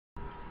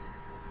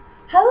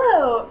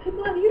Hello,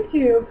 people of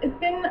YouTube. It's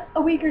been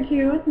a week or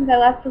two since I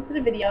last posted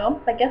a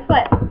video, but guess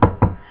what?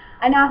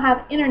 I now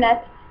have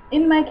internet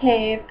in my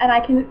cave, and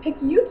I can pick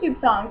YouTube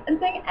songs and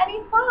sing any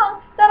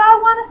song that I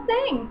want to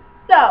sing.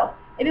 So,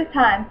 it is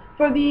time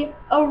for the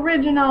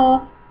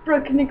original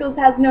Brooke Nichols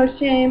Has No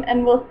Shame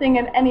and Will Sing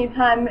at Any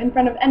Time in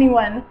Front of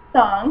Anyone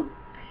song.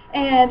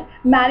 And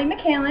Maddie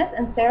McCandless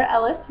and Sarah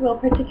Ellis will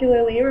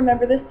particularly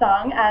remember this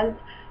song as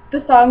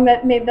the song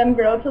that made them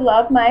grow to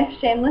love my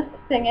shameless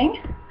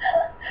singing.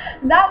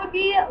 That would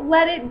be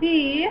Let It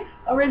Be,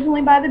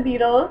 originally by the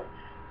Beatles,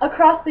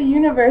 Across the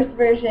Universe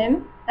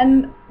version.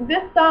 And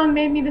this song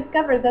made me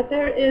discover that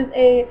there is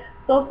a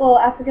soulful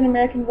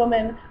African-American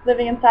woman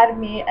living inside of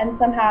me, and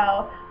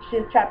somehow she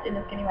is trapped in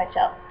a skinny white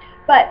shell.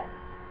 But,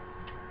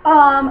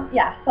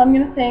 yeah, so I'm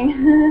going to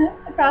sing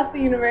Across the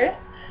Universe.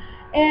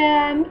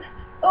 And,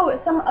 oh,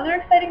 some other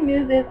exciting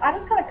news is I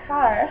just got a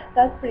car.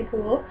 That's pretty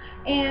cool.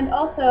 And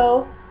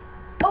also,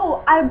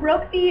 oh, I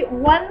broke the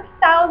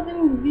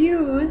 1,000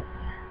 views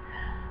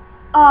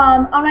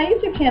on my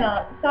YouTube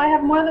channel, so I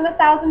have more than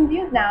 1,000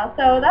 views now,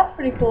 so that's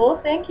pretty cool.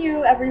 Thank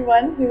you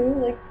everyone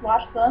who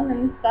watched them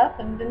and stuff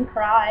and didn't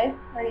cry,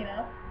 or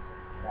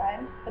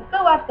cried, but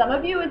still watched them. A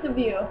view is a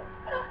view.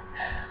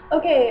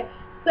 Okay,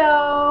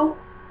 so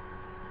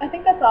I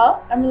think that's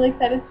all. I'm really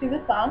excited to do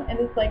this song. It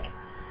is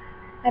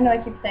I know I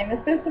keep saying this,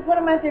 but it's one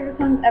of my favorite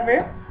songs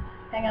ever.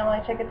 Hang on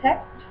while I check a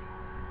text.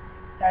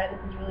 Sorry, this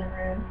is really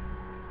rude.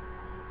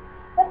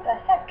 What the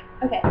heck?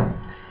 Okay.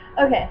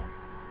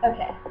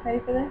 Ready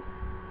for this?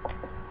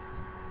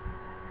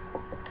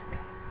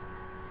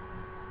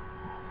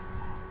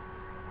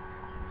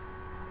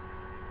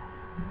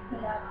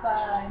 When I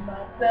find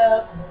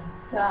myself in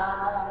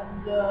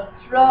times of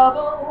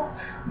trouble,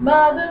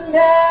 Mother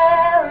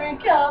Mary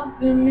comes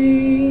to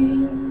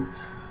me,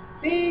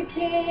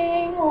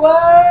 speaking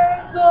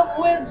words of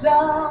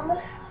wisdom,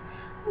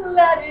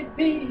 let it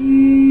be.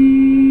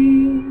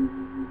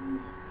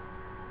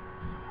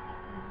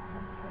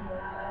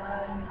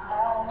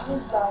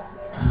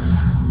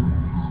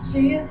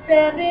 She is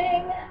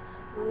standing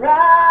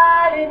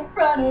right in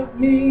front of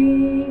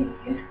me,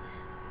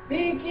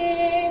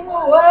 speaking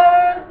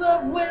words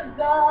of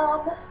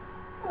wisdom,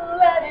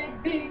 let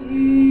it be,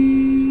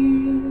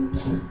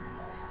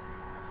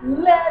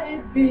 let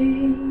it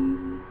be,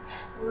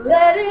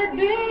 let it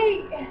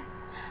be,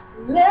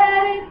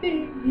 let it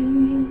be,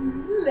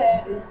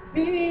 let it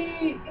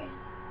be.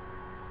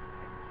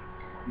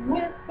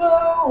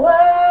 Whisper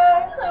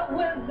words of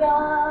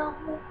wisdom,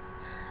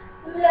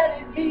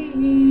 let it be.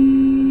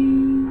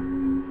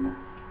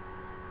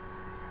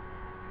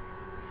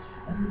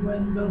 And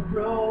when the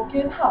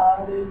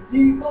broken-hearted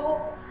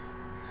people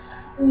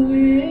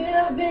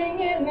living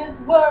in this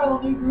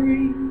world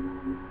agree,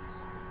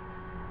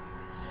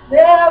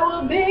 there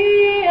will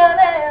be an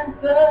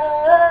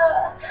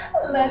answer,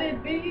 let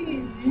it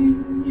be.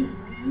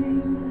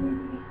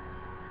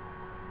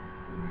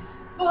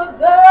 For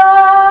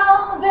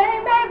though they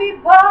may be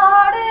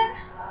parted,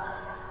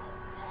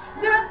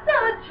 there's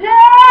still a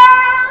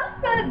chance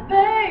that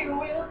they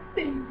will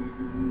see.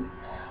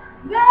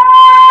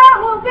 There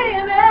will be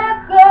an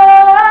answer,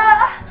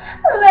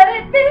 let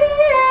it be.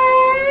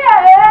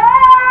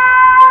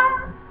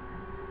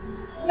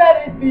 Let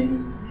it be,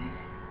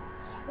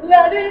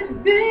 let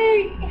it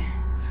be,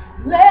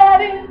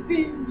 let it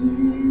be,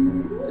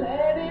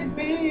 let it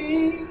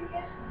be.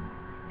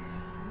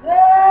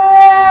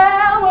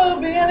 There will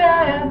be an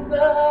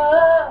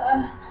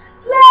answer,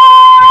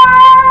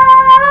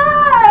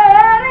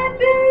 let it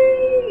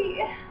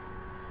be.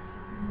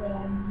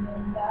 When the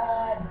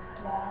night is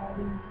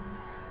cloudy,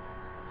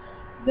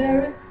 there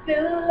is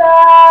still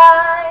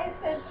light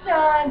that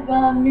shines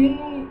on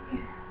me.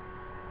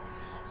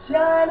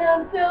 Shine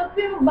until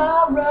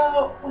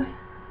tomorrow,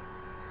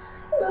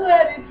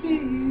 let it be.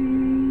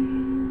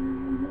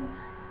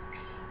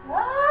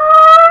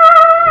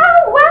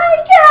 Oh,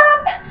 wake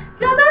up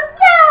to the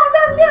sound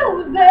of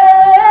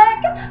music.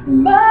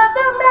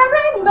 Mother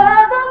Mary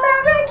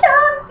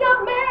comes to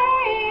me,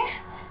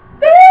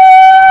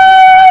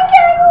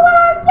 speaking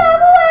words of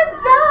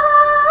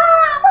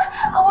wisdom.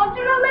 I want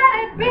you to let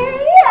it be,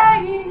 yeah.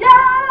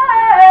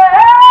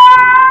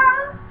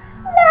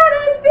 Let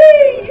it be,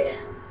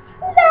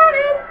 let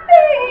it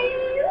be,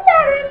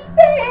 let it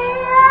be,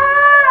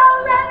 oh,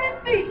 let it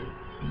be.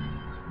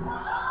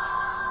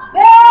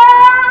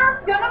 There's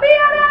gonna be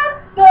an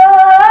answer.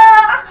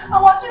 I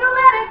want you to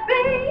let it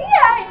be,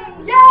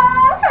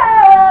 yeah.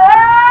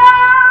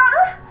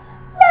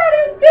 Let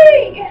it be,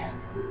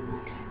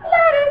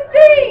 let it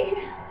be,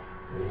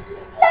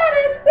 let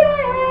it be,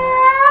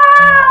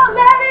 oh,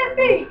 let it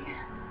be.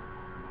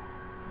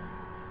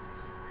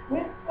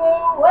 Whisper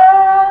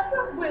words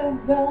of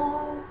wisdom.